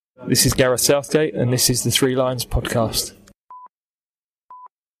This is Gareth Southgate, and this is the Three Lions podcast.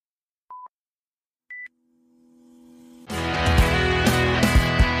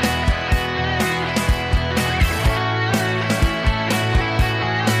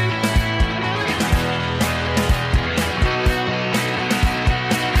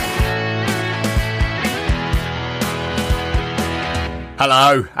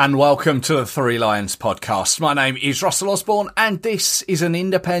 Hello and welcome to the Three Lions podcast. My name is Russell Osborne and this is an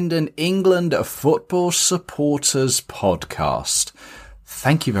independent England football supporters podcast.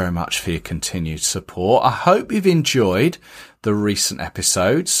 Thank you very much for your continued support. I hope you've enjoyed the recent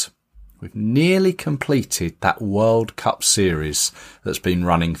episodes. We've nearly completed that World Cup series that's been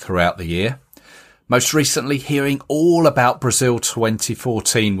running throughout the year. Most recently hearing all about Brazil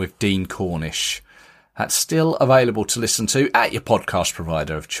 2014 with Dean Cornish. That's still available to listen to at your podcast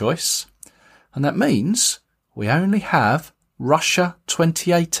provider of choice. And that means we only have Russia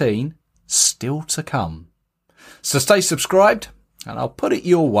 2018 still to come. So stay subscribed and I'll put it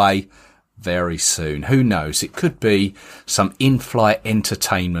your way very soon. Who knows? It could be some in-flight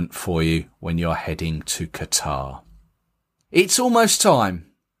entertainment for you when you're heading to Qatar. It's almost time.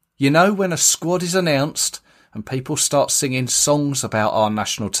 You know, when a squad is announced and people start singing songs about our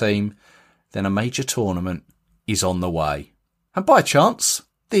national team, then a major tournament is on the way. And by chance,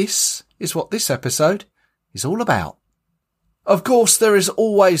 this is what this episode is all about. Of course, there is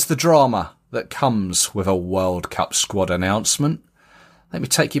always the drama that comes with a World Cup squad announcement. Let me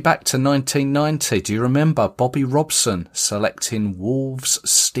take you back to 1990. Do you remember Bobby Robson selecting Wolves'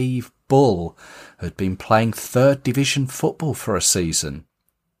 Steve Bull, who had been playing third division football for a season?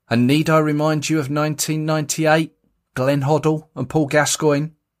 And need I remind you of 1998, Glenn Hoddle and Paul Gascoigne?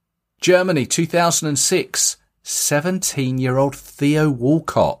 Germany 2006, 17-year-old Theo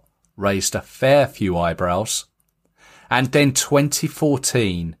Walcott raised a fair few eyebrows. And then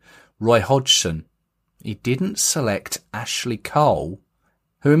 2014, Roy Hodgson. He didn't select Ashley Cole,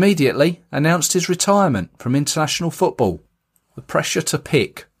 who immediately announced his retirement from international football. The pressure to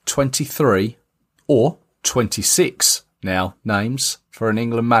pick 23 or 26 now names for an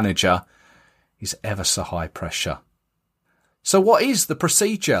England manager is ever so high pressure. So what is the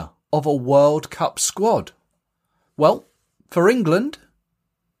procedure of a World Cup squad? Well, for England,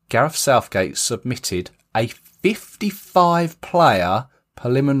 Gareth Southgate submitted a 55-player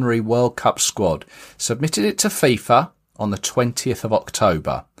preliminary World Cup squad. Submitted it to FIFA on the 20th of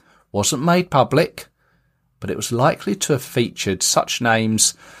October. Wasn't made public, but it was likely to have featured such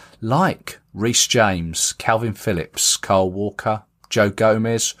names like Reece James, Calvin Phillips, Kyle Walker, Joe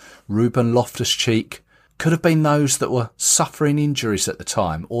Gomez, Ruben Loftus-Cheek. Could have been those that were suffering injuries at the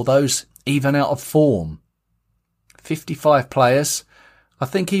time, or those even out of form. 55 players. I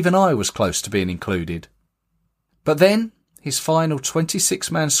think even I was close to being included. But then his final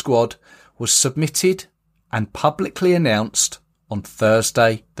 26-man squad was submitted and publicly announced on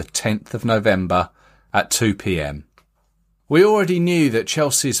Thursday, the 10th of November at 2 p.m. We already knew that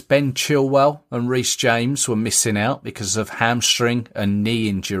Chelsea's Ben Chilwell and Reece James were missing out because of hamstring and knee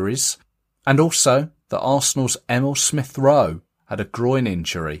injuries, and also that Arsenal's Emil Smith-Rowe had a groin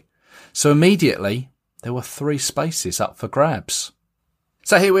injury. So immediately, there were 3 spaces up for grabs.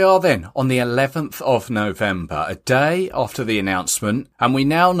 So here we are then, on the 11th of November, a day after the announcement, and we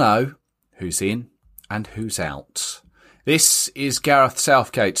now know who's in and who's out. This is Gareth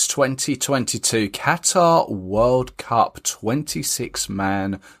Southgate's 2022 Qatar World Cup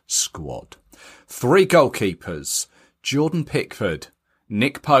 26-man squad. 3 goalkeepers, Jordan Pickford,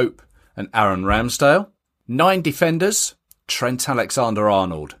 Nick Pope, and Aaron Ramsdale. 9 defenders, Trent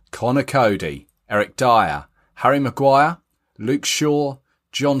Alexander-Arnold, Connor Cody, Eric Dyer, Harry Maguire, Luke Shaw,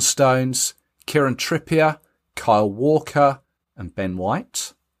 John Stones, Kieran Trippier, Kyle Walker, and Ben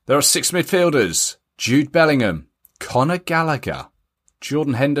White. There are 6 midfielders, Jude Bellingham, Conor Gallagher,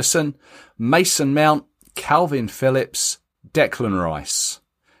 Jordan Henderson, Mason Mount, Calvin Phillips, Declan Rice.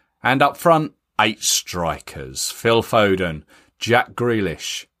 And up front, 8 strikers, Phil Foden, Jack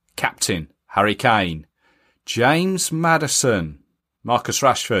Grealish, Captain Harry Kane, James Maddison, Marcus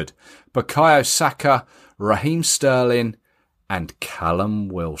Rashford, Bukayo Saka, Raheem Sterling and Callum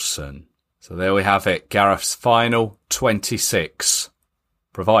Wilson. So there we have it, Gareth's final 26,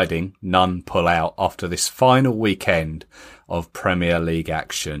 providing none pull out after this final weekend of Premier League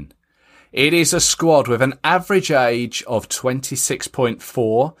action. It is a squad with an average age of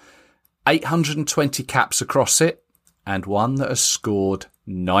 26.4, 820 caps across it, and one that has scored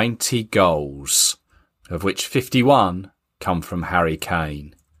 90 goals, of which 51 come from Harry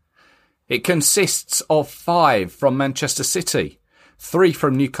Kane. It consists of 5 from Manchester City, 3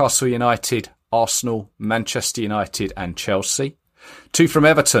 from Newcastle United, Arsenal, Manchester United and Chelsea, 2 from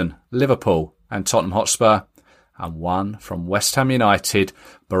Everton, Liverpool and Tottenham Hotspur, and 1 from West Ham United,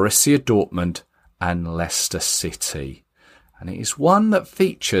 Borussia Dortmund and Leicester City. And it is one that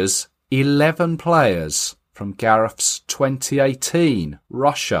features 11 players from Gareth's 2018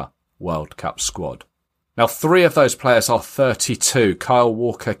 Russia World Cup squad. Now, 3 of those players are 32, Kyle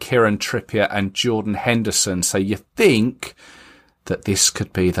Walker, Kieran Trippier and Jordan Henderson. So you think that this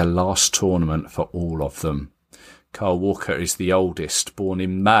could be the last tournament for all of them. Kyle Walker is the oldest, born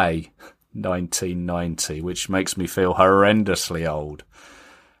in May 1990, which makes me feel horrendously old.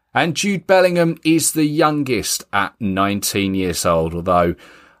 And Jude Bellingham is the youngest at 19 years old, although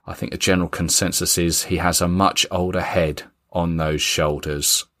I think the general consensus is he has a much older head on those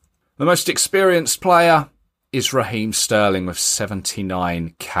shoulders. The most experienced player is Raheem Sterling with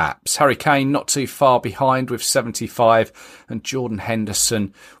 79 caps. Harry Kane not too far behind with 75 and Jordan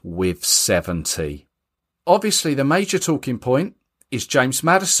Henderson with 70. Obviously, the major talking point is James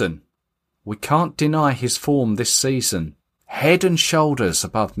Maddison. We can't deny his form this season. Head and shoulders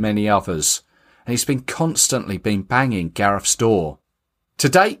above many others. And he's constantly been banging Gareth's door. To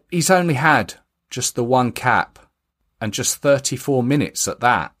date, he's only had just the 1 cap and just 34 minutes at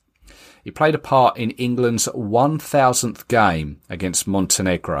that. He played a part in England's 1000th game against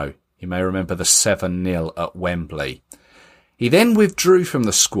Montenegro. You may remember the 7-0 at Wembley. He then withdrew from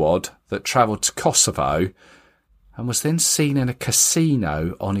the squad that travelled to Kosovo and was then seen in a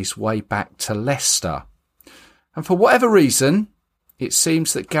casino on his way back to Leicester. And for whatever reason, it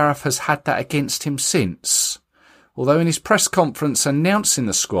seems that Gareth has had that against him since. Although in his press conference announcing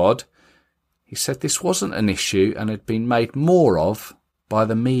the squad, he said this wasn't an issue and had been made more of by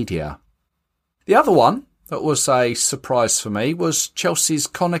the media. The other one that was a surprise for me was Chelsea's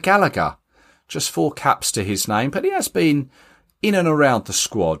Conor Gallagher. Just 4 caps to his name, but he has been in and around the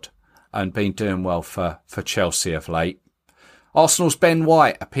squad and been doing well for Chelsea of late. Arsenal's Ben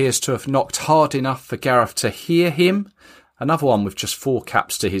White appears to have knocked hard enough for Gareth to hear him. Another one with just 4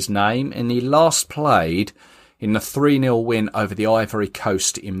 caps to his name, and he last played in the 3-0 win over the Ivory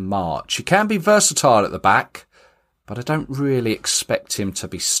Coast in March. He can be versatile at the back, but I don't really expect him to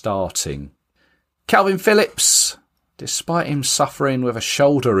be starting. Calvin Phillips, despite him suffering with a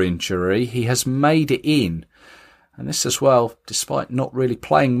shoulder injury, he has made it in. And this as well, despite not really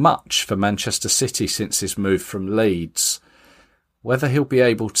playing much for Manchester City since his move from Leeds. Whether he'll be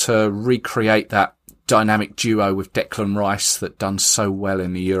able to recreate that dynamic duo with Declan Rice that done so well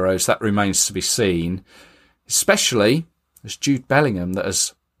in the Euros, that remains to be seen. Especially as Jude Bellingham that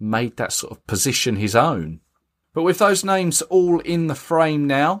has made that sort of position his own. But with those names all in the frame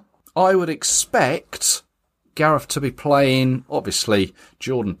now, I would expect Gareth to be playing, obviously,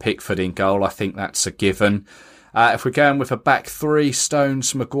 Jordan Pickford in goal. I think that's a given. If we're going with a back 3,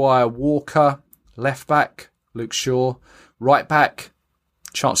 Stones, Maguire, Walker. Left back, Luke Shaw. Right back,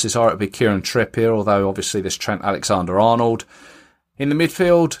 chances are it'll be Kieran Trippier, although obviously there's Trent Alexander-Arnold. In the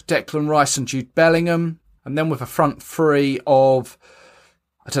midfield, Declan Rice and Jude Bellingham. And then with a front 3 of,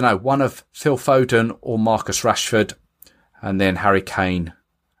 one of Phil Foden or Marcus Rashford. And then Harry Kane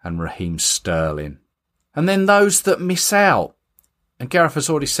and Raheem Sterling. And then those that miss out. And Gareth has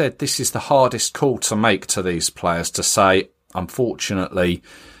already said this is the hardest call to make to these players, to say, unfortunately,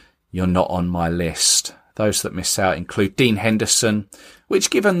 you're not on my list. Those that miss out include Dean Henderson,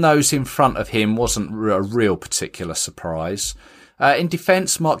 which given those in front of him wasn't a real particular surprise. In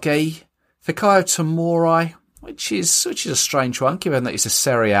defence, Mark Guéhi, Fikayo Tomori, which is a strange one given that he's a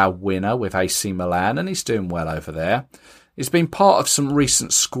Serie A winner with AC Milan and he's doing well over there. He's been part of some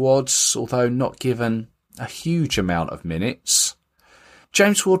recent squads, although not given a huge amount of minutes.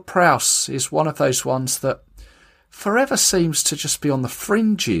 James Ward-Prowse is one of those ones that forever seems to just be on the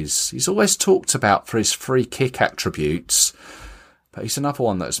fringes. He's always talked about for his free kick attributes, but he's another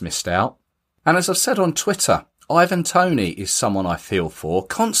one that has missed out. And as I've said on Twitter, Ivan Toney is someone I feel for.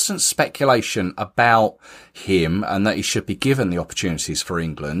 Constant speculation about him and that he should be given the opportunities for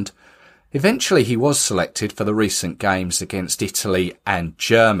England. Eventually he was selected for the recent games against Italy and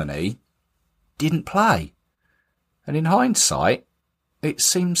Germany. Didn't play. And in hindsight, it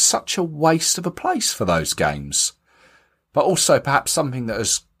seems such a waste of a place for those games. But also perhaps something that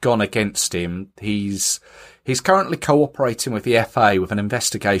has gone against him. He's currently cooperating with the FA with an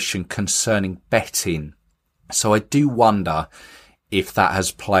investigation concerning betting. So I do wonder if that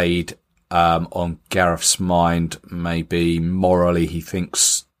has played on Gareth's mind. Maybe morally he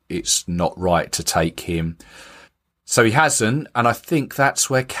thinks it's not right to take him. So he hasn't, and I think that's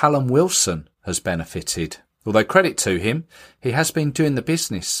where Callum Wilson has benefited. Although credit to him, he has been doing the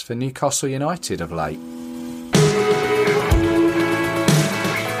business for Newcastle United of late.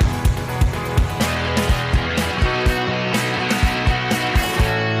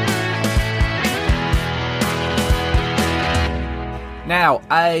 Now,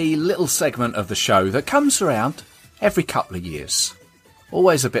 a little segment of the show that comes around every couple of years.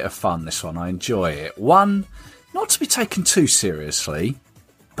 Always a bit of fun, this one. I enjoy it. One, not to be taken too seriously,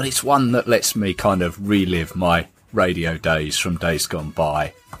 but it's one that lets me kind of relive my radio days from days gone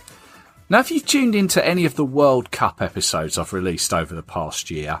by. Now, if you've tuned into any of the World Cup episodes I've released over the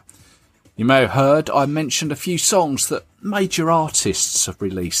past year, you may have heard I mentioned a few songs that major artists have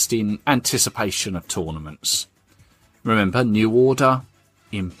released in anticipation of tournaments. Remember New Order,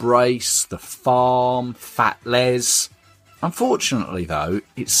 Embrace, The Farm, Fat Les. Unfortunately, though,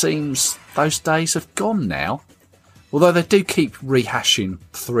 it seems those days have gone now. Although they do keep rehashing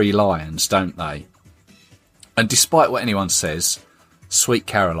Three Lions, don't they? And despite what anyone says, Sweet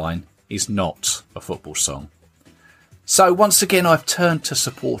Caroline is not a football song. So once again, I've turned to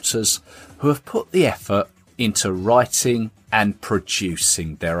supporters who have put the effort into writing and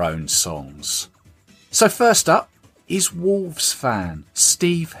producing their own songs. So first up is Wolves fan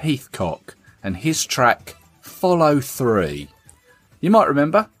Steve Heathcock and his track Follow 3. You might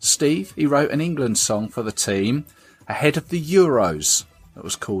remember Steve, he wrote an England song for the team ahead of the Euros that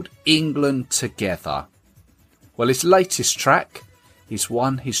was called England Together. Well, his latest track is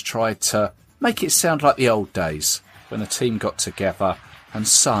one he's tried to make it sound like the old days when a team got together and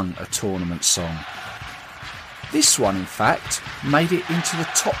sung a tournament song. This one, in fact, made it into the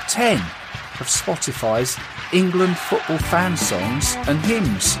top 10 of Spotify's England football fan songs and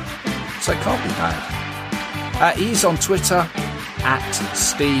hymns, so it can't be bad. He is on Twitter at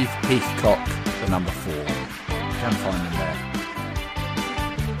Steve Heathcock, the number 4. You can find him there.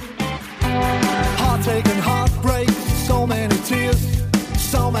 Heartache and heartbreak, so many tears,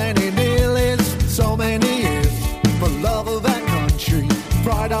 so many nearlies, so many years. For love of that country,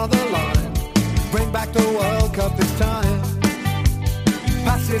 pride on the line. Bring back the World Cup this time.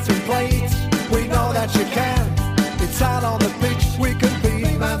 Pass it and play it, we know that you can. It's out on the pitch, we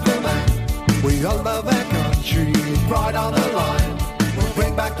compete man for man. We all love our country, pride on the line. We'll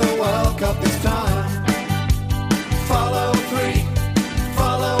bring back the World Cup this time. Follow 3,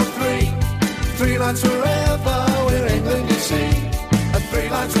 follow 3. 3 lines forever, we're England, you see. And 3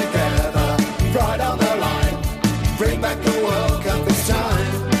 lines together, pride on the line. Bring back the World Cup this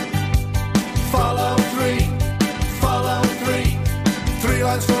time. Follow 3, follow 3. 3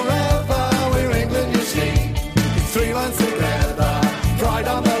 lines forever, we're England, you see. 3 lines together, pride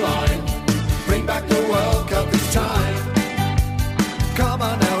on the line. Bring back the World Cup this time. Come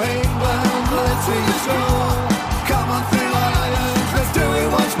on now, England, let's see you score. Come on, 3 Lions, let's do it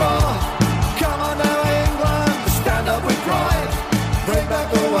once more. Come on now, England, stand up with pride. Bring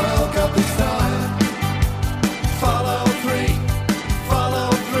back the World Cup this time. Follow 3, follow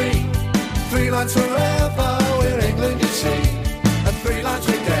 3. 3 lines forever, we're England, you see. And 3 lines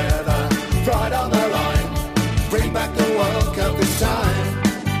together, pride on the line. Bring back the World Cup this time.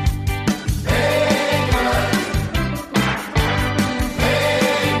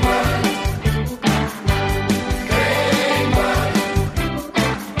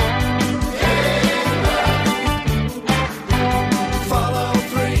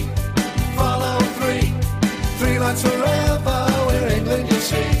 Forever, we're England, you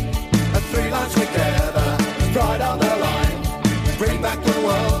see. And 3 lines together, pride on the line. Bring back the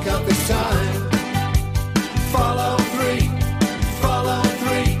World Cup this time. Follow 3, follow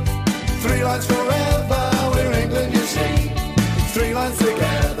 3. 3 lines forever, we're England, you see. 3 lines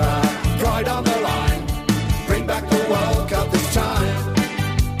together, pride on the line. Bring back the World Cup this time.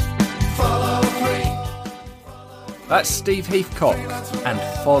 Follow 3. That's Steve Heathcock and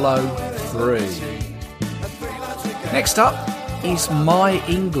Follow 3. Next up is My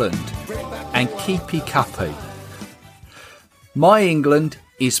England and Keepy Cuppy. My England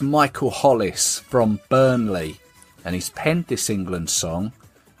is Michael Hollis from Burnley, and he's penned this England song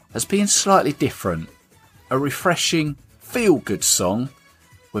as being slightly different. A refreshing, feel-good song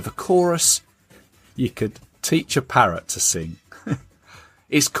with a chorus you could teach a parrot to sing.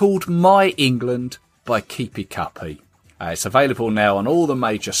 It's called My England by Keepy Cuppy. It's available now on all the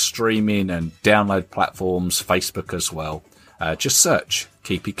major streaming and download platforms, Facebook as well. Just search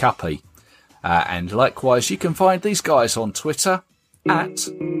Keepy Cuppy. And likewise, you can find these guys on Twitter at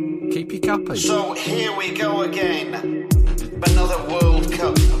Keepy Cuppy. So here we go again. Another World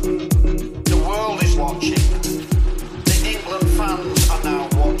Cup. The world is watching. The England fans are now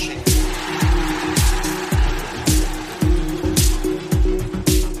watching.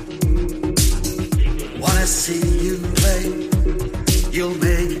 Wanna see you play, you'll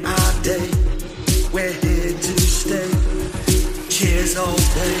make our day. We're here to stay, cheers all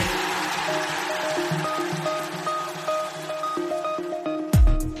day.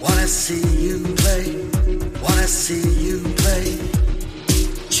 Wanna see you play, wanna see you play.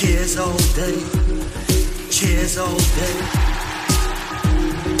 Cheers all day. Cheers all day.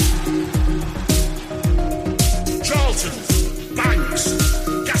 Charlton, Banks,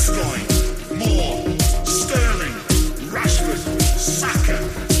 Gascoigne, Moore, Sterling, Rashford, Saka,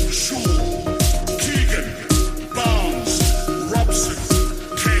 Shaw, Keegan, Barnes, Robson,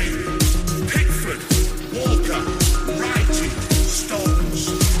 Kane, Pickford, Walker, Wrighty, Stones.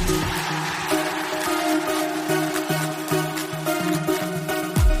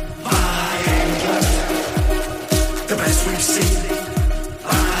 By England, the best we've seen.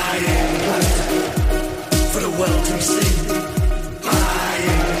 By England, for the world to see. By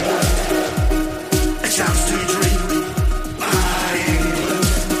England, a chance to dream. By England,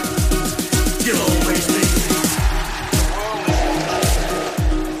 you'll always be.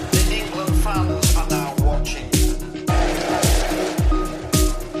 The England fans are now watching.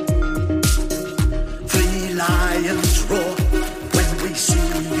 3 lions roar when we see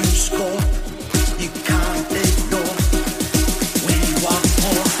you score. You can't ignore. We want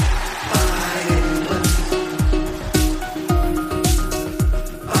more. By England.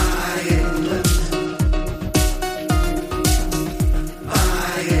 By England.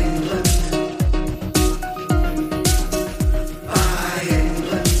 By England. By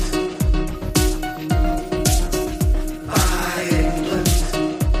England. By England.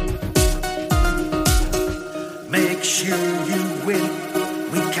 Make sure you win.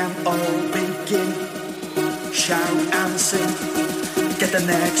 We can all begin. Shout and sing. Get the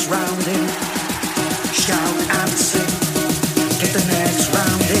next round in. Shout and sing. Get the next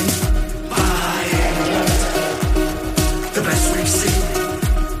round in. By England, the best we've seen.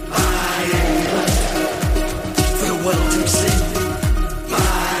 By England, for the world to see.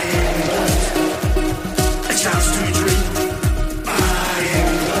 By England, a chance to dream. By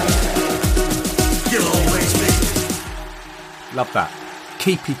England, you'll always be. Love that.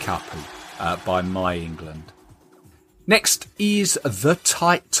 Keepy Cuppy by My England. Next is The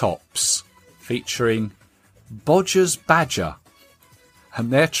Tight Tops, featuring Bodger's Badger,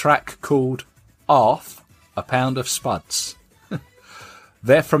 and their track called Half a Pound of Spuds.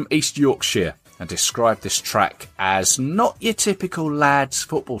 They're from East Yorkshire and describe this track as not your typical lads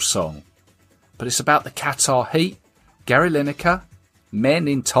football song, but it's about the Qatar heat, Gary Lineker, men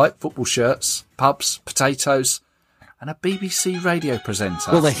in tight football shirts, pubs, potatoes, and a BBC radio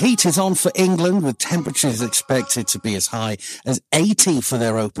presenter. Well, the heat is on for England, with temperatures expected to be as high as 80 for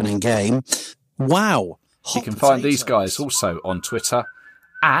their opening game. Wow. You can find these guys also on Twitter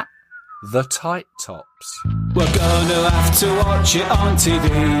at The Tight Tops. We're gonna have to watch it on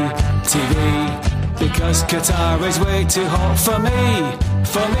TV, because Qatar is way too hot for me.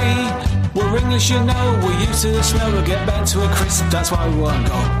 We're English, you know, we're used to the snow, we'll get bent to a crisp, that's why we won't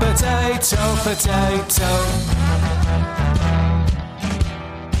go potato.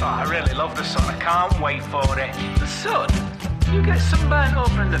 Oh, I really love the sun. I can't wait for it. The sun? You get sunburnt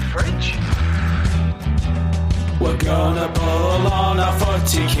over in the fridge? We're gonna pull on our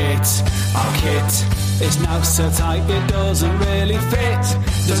footy kit. Our kit is now so tight it doesn't really fit.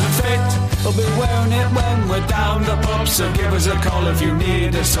 We'll be wearing it when we're down the pub, so give us a call if you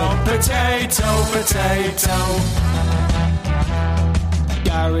need us up. Potato.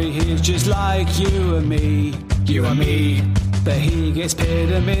 Gary, he's just like you and me. But he gets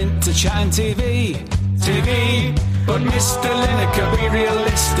paid a mint to chat and TV. But Mr. Lineker, be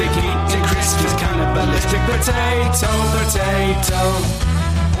realistic, eating crisps is cannibalistic. Potato.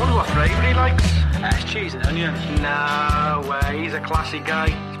 Wonder what flavour he likes. It's cheese and onion. No way, he's a classy guy.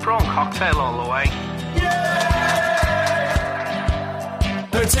 It's prawn cocktail all the way.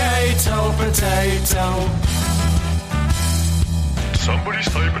 Potato. Somebody's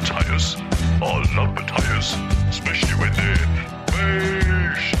favourite tyres. I love potatoes, especially when they're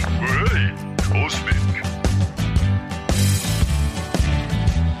mashed. Hey, cosmic.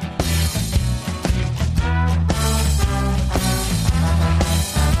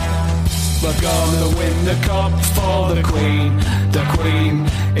 We're gonna win the cup for the Queen.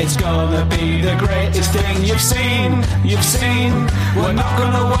 It's gonna be the greatest thing you've seen. We're not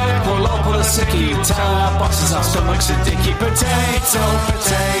gonna work, we'll all put a sickie. Tell our bosses our stomachs are dicky. Potato.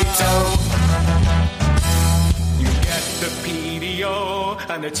 You get the PDO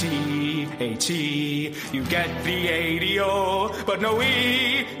and the TAT. You get the ADO, but no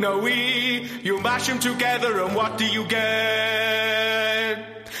E. You mash them together and what do you get?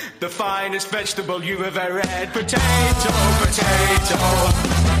 The finest vegetable you've ever had. Potato.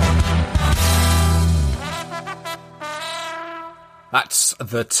 That's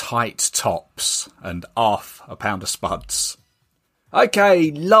The Tight Tops and half a pound of spuds.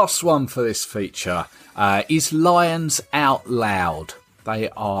 Okay, last one for this feature is Lions Out Loud, They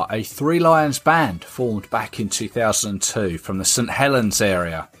are a Three Lions band formed back in 2002 from the St Helens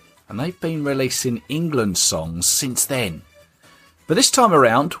area, and they've been releasing England songs since then. But this time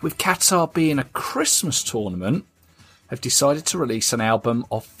around, with Qatar being a Christmas tournament, have decided to release an album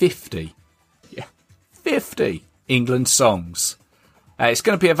of 50 England songs. It's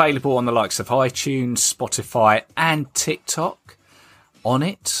going to be available on the likes of iTunes, Spotify and TikTok. On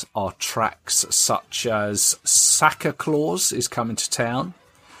it are tracks such as Santa Claus is Coming to Town,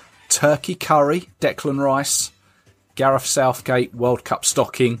 Turkey Curry, Declan Rice, Gareth Southgate, World Cup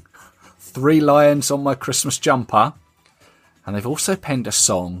Stocking, Three Lions on My Christmas Jumper, and they've also penned a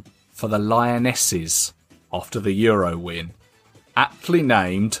song for the Lionesses after the Euro win, aptly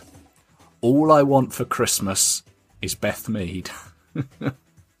named All I Want for Christmas is Beth Mead.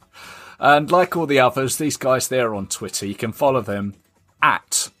 And like all the others, these guys there on Twitter, you can follow them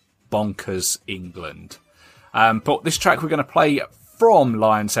at Bonkers England. But this track we're going to play from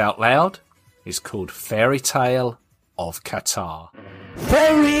Lions Out Loud is called Fairy Tale of Qatar.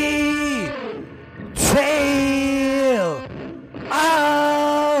 Fairy Tale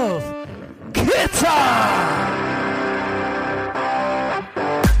of Qatar.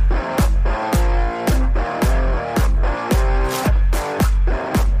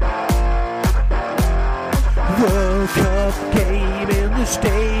 World Cup game in the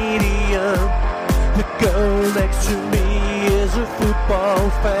stadium. The girl next to me is a football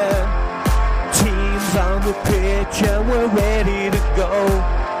fan. Teams on the pitch and we're ready to go.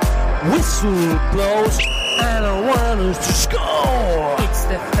 Whistle blows and I want us to score. It's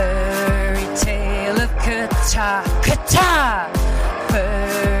the fairy tale of Qatar, Qatar.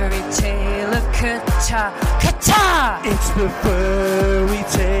 Fairy tale of Qatar, Qatar. It's the fairy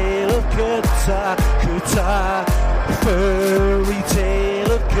tale of Qatar, Qatar. Fairy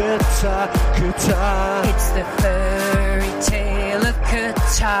tale of Qatar, Qatar. It's the fairy tale of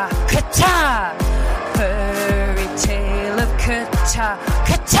Qatar, Qatar. Fairy tale of Qatar,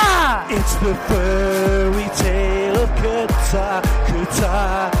 Qatar. It's the fairy tale of Qatar,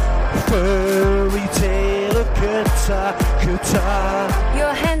 Qatar. Fairy tale of Qatar, Qatar.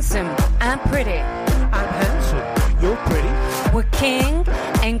 You're handsome, I'm pretty. I'm handsome, you're pretty. We're king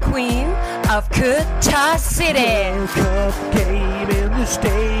and queen of Qatar City. World Cup game in the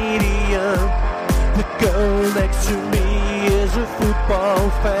stadium. The girl next to me is a football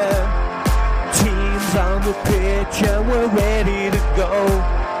fan. Teams on the pitch and we're ready to go.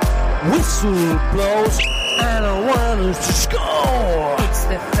 Whistle blows and I want us to score. It's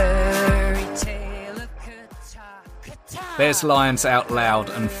the fairy tale of Qatar, Qatar. There's Lions Out Loud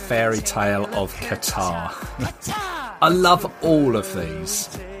and Fairy Tale of Qatar. I love all of these,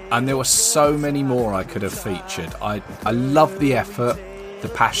 and there were so many more I could have featured. I love the effort, the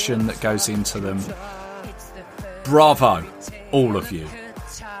passion that goes into them. Bravo, all of you.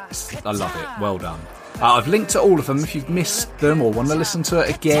 I love it. Well done. I've linked to all of them. If you've missed them or want to listen to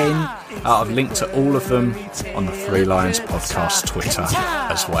it again, I've linked to all of them on the Three Lions Podcast Twitter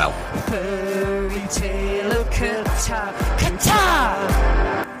as well. Fairy tale of Qatar, Qatar.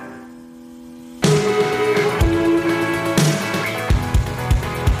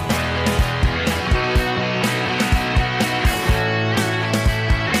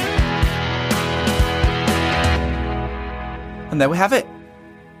 And there we have it.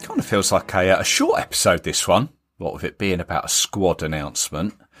 Kind of feels like a short episode, this one. What with it being about a squad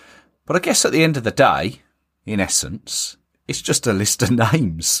announcement. But I guess at the end of the day, in essence, it's just a list of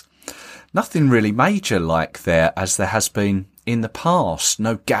names. Nothing really major like there, as there has been in the past.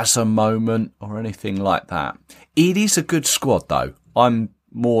 No Gaza moment or anything like that. It is a good squad, though. I'm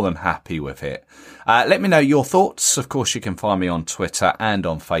more than happy with it. Let me know your thoughts. Of course, you can find me on Twitter and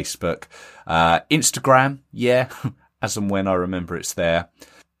on Facebook. Instagram, yeah, as and when I remember it's there.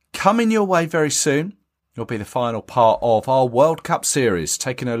 Coming your way very soon will be the final part of our World Cup series,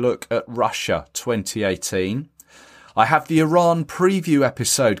 taking a look at Russia 2018. I have the Iran preview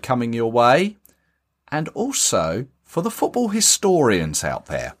episode coming your way. And also, for the football historians out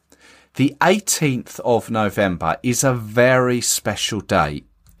there, the 18th of November is a very special date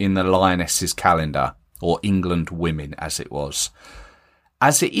in the Lionesses calendar, or England women as it was,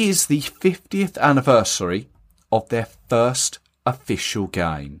 as it is the 50th anniversary of their first official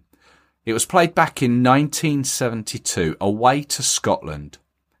game. It was played back in 1972 away to Scotland.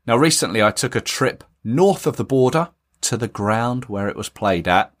 Now recently I took a trip north of the border to the ground where it was played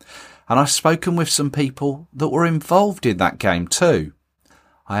at, and I've spoken with some people that were involved in that game too.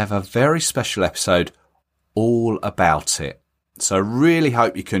 I have a very special episode all about it, so really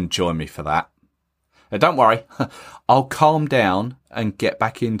hope you can join me for that. Now don't worry, I'll calm down and get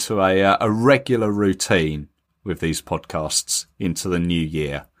back into a regular routine with these podcasts into the new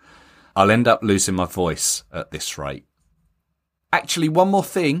year. I'll end up losing my voice at this rate. Actually, one more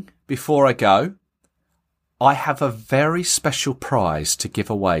thing before I go. I have a very special prize to give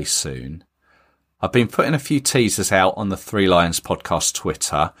away soon. I've been putting a few teasers out on the Three Lions podcast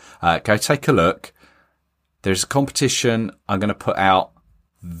Twitter. Go take a look. There's a competition I'm going to put out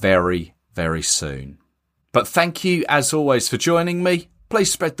very, very soon. But thank you, as always, for joining me.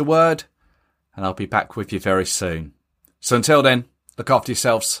 Please spread the word, and I'll be back with you very soon. So until then, look after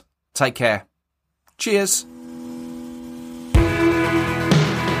yourselves. Take care. Cheers.